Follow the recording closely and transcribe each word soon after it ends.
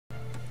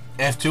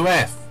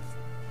F2F.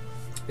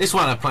 This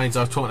one of the planes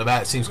I was talking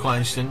about, it seems quite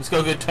interesting. It's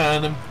got a good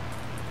turn and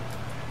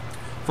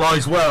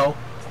flies well.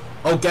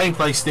 Old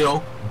gameplay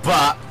still,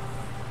 but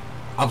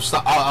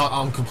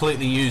I'm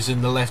completely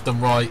using the left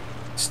and right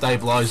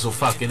stabilizers or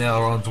fucking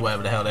ailerons,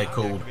 whatever the hell they're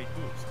called.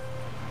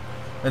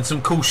 And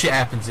some cool shit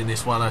happens in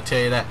this one, I tell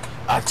you that.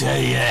 I tell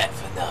you that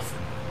for nothing.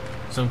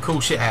 Some cool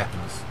shit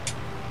happens.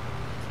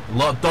 A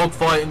lot of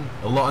dogfighting,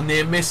 a lot of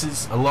near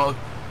misses, a lot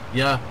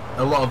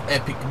of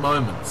epic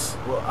moments.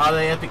 Well, are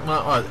they epic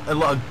moments? A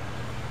lot of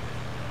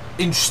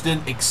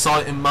interesting,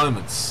 exciting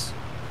moments.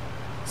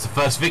 It's the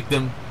first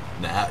victim.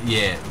 Nah,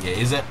 yeah,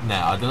 is it?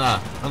 Nah, I don't know.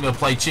 I'm gonna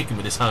play chicken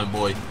with this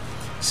homeboy.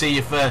 See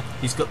if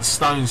he's got the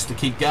stones to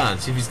keep going.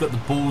 See if he's got the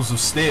balls of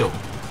steel.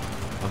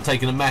 I'm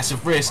taking a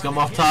massive risk. I'm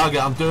off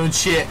target. I'm doing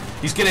shit.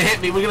 He's gonna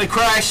hit me. We're gonna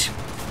crash.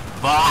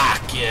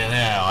 Fuck you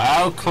now.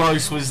 How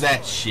close was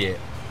that shit?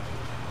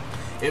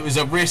 It was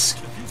a risk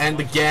and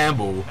a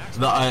gamble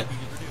that I...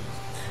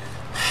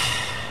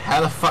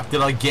 How the fuck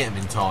did I get him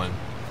in time?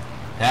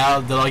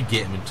 How did I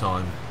get him in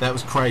time? That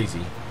was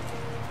crazy.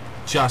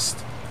 Just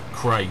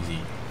crazy.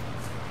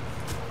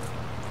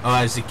 Oh,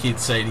 as the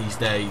kids say these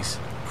days,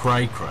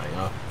 cray cray.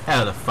 Oh,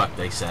 how the fuck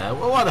they say it?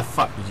 Well, why the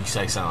fuck would you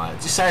say something like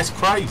that? Just say it's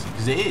crazy,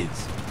 because it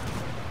is.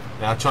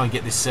 Now I'll try and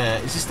get this.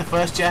 Is this the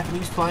first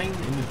Japanese plane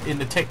in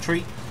the tech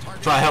tree?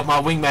 Try to help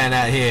my wingman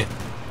out here.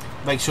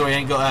 Make sure he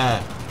ain't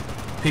got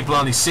people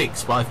on his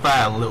six, but I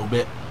fail a little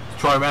bit.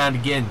 Try around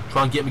again.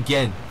 Try and get him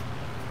again.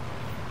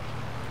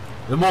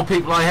 The more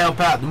people I help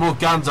out, the more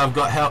guns I've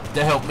got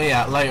to help me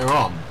out later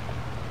on.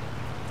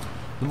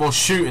 The more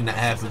shooting that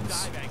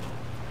happens.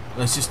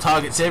 There's just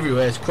targets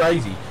everywhere. It's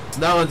crazy.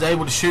 No one's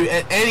able to shoot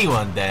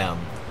anyone down.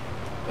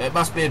 It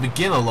must be a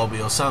beginner lobby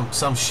or some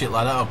shit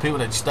like that, or people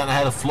that just don't know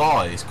how to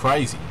fly. It's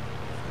crazy.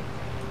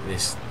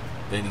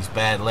 Doing these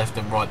bad left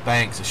and right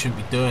banks. I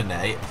shouldn't be doing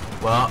that.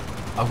 Well,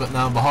 I've got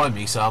no one behind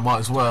me, so I might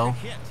as well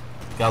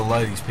go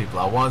load these people.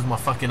 Why is my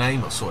fucking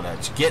aim not sorted out?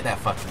 Just get that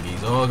fucking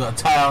geezer. Oh, I've got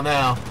a tail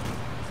now.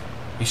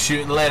 He's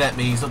shooting lead at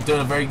me. He's not doing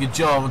a very good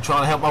job. I'm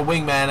trying to help my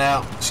wingman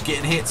out. Just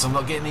getting hits. I'm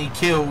not getting any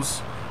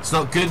kills. It's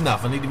not good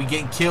enough. I need to be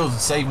getting kills and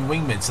saving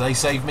wingmen so they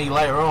save me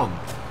later on.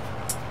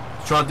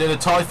 Try and do the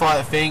TIE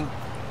fighter thing.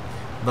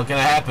 Not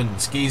going to happen.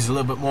 Ski's a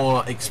little bit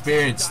more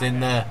experienced than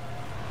the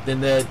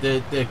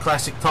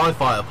classic TIE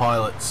fighter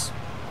pilots.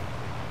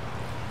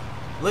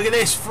 Look at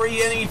this.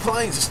 3 enemy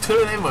planes. There's 2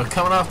 of them are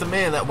coming after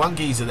me and that one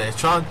geezer there.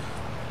 Try and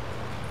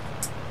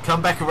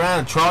come back around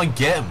and try and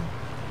get him.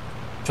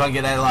 Try and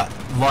get that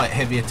light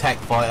heavy attack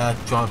fighter.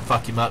 Try and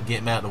fuck him up. Get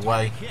him out of the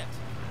way.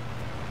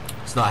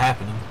 It's not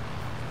happening.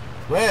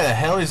 Where the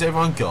hell is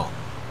everyone gone?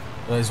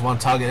 There's one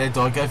target there.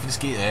 Do I go for the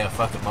ski? Yeah,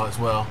 fuck it, might as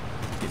well.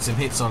 Get some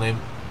hits on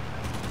him.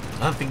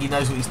 I don't think he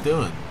knows what he's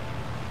doing.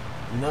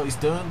 You know what he's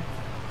doing?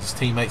 His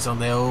teammates on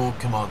there. Oh,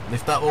 come on.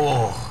 Lift up.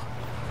 Oh.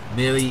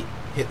 Nearly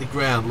hit the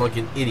ground like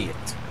an idiot.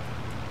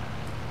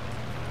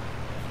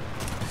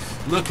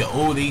 Look at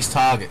all these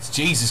targets.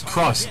 Jesus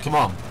Christ. Come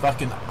on.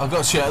 Fucking, I've got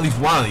to shoot at least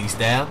one of these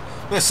down.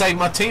 I'm going to save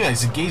my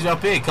teammates. The geezer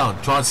up here. Come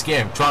on. Try and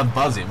scare him. Try and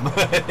buzz him.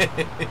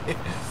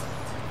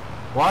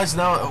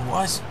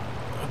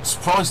 I'm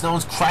surprised no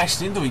one's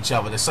crashed into each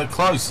other. They're so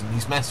close in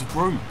these massive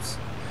groups.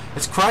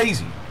 It's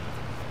crazy.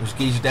 There's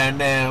geezer down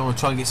there. I want to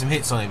try and get some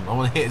hits on him. I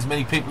want to hit as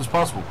many people as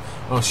possible.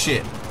 Oh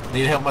shit. I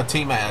need to help my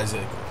teammate out.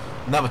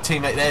 Another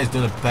teammate there is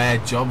doing a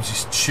bad job. He's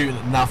just shooting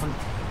at nothing.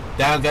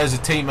 Down goes a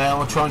teammate. I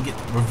want to try and get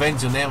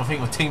revenge on them. I think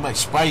my teammate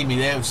sprayed me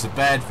there, which is a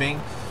bad thing.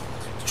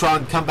 Try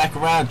and come back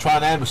around, try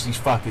and ambush these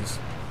fuckers.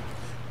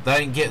 They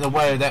ain't getting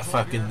away with that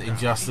fucking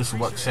injustice and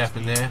what's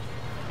happened there.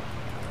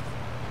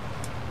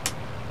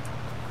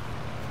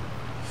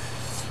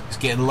 It's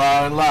getting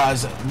lower and lower.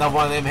 There's another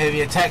one of them heavy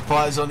attack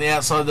fighters on the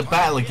outside of the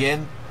battle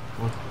again.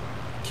 I'll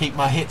keep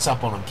my hits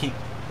up on them.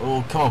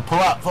 Oh, come on, pull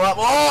up, pull up.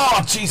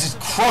 Oh, Jesus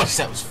Christ,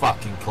 that was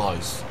fucking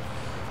close.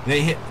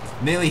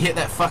 Nearly hit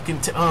that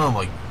fucking. Oh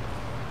my.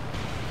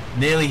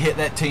 Nearly hit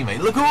that teammate.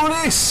 Look at all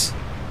this.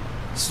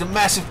 It's a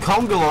massive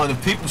conga line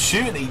of people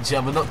shooting at each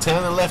other, not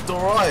turning left or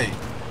right.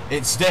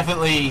 It's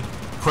definitely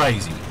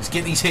crazy. Let's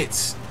get these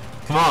hits.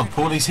 Come on,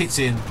 pull these hits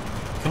in.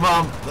 Come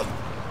on.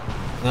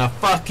 And a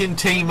fucking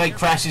teammate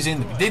crashes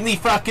in. Didn't he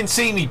fucking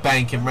see me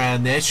banking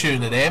round there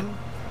shooting at him?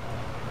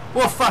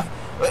 What fuck?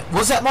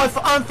 Was that my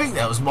fault? I don't think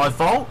that was my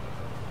fault.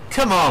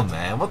 Come on,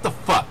 man. What the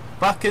fuck?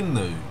 Fucking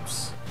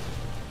noobs.